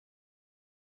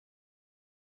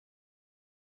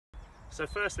So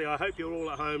firstly, I hope you're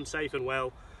all at home safe and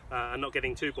well and not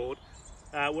getting too bored.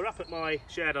 We're up at my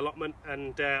shared allotment,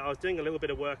 and I was doing a little bit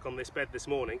of work on this bed this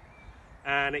morning,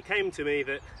 and it came to me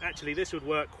that actually this would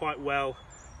work quite well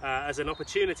as an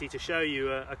opportunity to show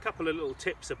you a couple of little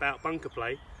tips about bunker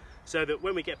play, so that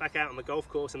when we get back out on the golf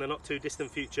course in the not too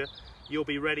distant future, you'll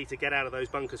be ready to get out of those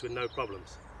bunkers with no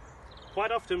problems.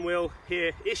 Quite often we'll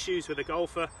hear issues with a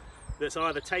golfer that's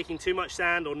either taking too much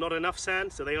sand or not enough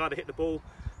sand, so they either hit the ball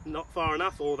not far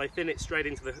enough or they thin it straight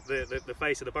into the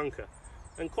face of the bunker.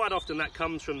 And quite often that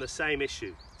comes from the same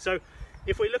issue. So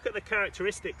if we look at the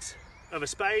characteristics of a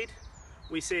spade,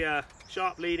 we see a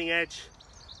sharp leading edge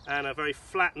and a very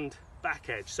flattened back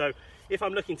edge. So if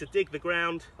I'm looking to dig the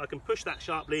ground, I can push that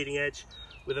sharp leading edge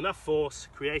with enough force,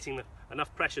 creating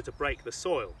enough pressure to break the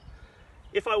soil.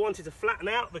 If I wanted to flatten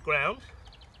out the ground,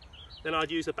 then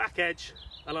I'd use a back edge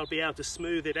and I'll be able to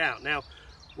smooth it out. Now,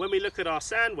 when we look at our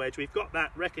sand wedge, we've got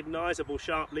that recognizable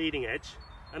sharp leading edge,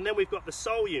 and then we've got the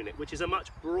sole unit, which is a much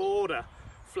broader,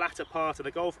 flatter part of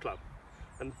the golf club.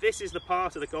 And this is the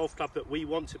part of the golf club that we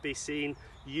want to be seen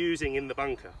using in the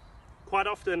bunker. Quite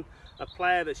often, a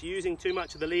player that's using too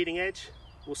much of the leading edge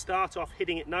will start off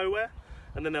hitting it nowhere,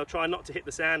 and then they'll try not to hit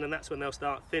the sand, and that's when they'll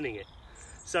start thinning it.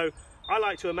 So I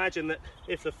like to imagine that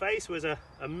if the face was a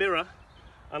mirror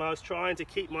and I was trying to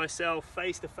keep myself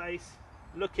face to face,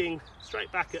 looking straight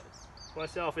back at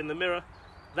myself in the mirror,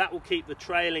 that will keep the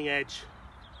trailing edge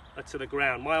to the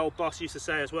ground. My old boss used to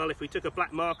say as well, if we took a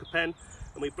black marker pen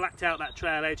and we blacked out that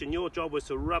trail edge and your job was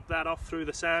to rub that off through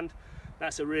the sand,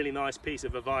 that's a really nice piece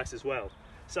of advice as well.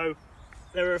 So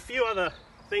there are a few other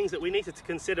things that we needed to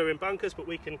consider in bunkers, but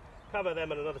we can cover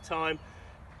them at another time.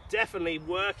 Definitely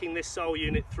working this sole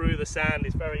unit through the sand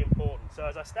is very important. So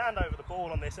as I stand over the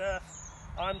ball on this earth,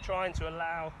 I'm trying to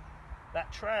allow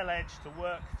that trail edge to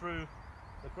work through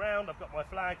the ground. I've got my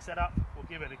flag set up, we'll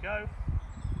give it a go.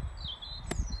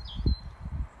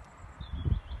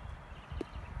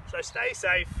 So stay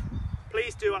safe.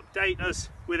 Please do update us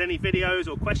with any videos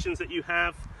or questions that you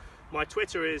have. My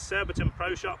Twitter is Surbiton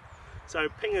Pro Shop, so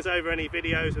ping us over any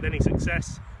videos with any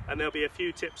success, and there'll be a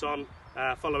few tips on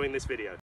following this video.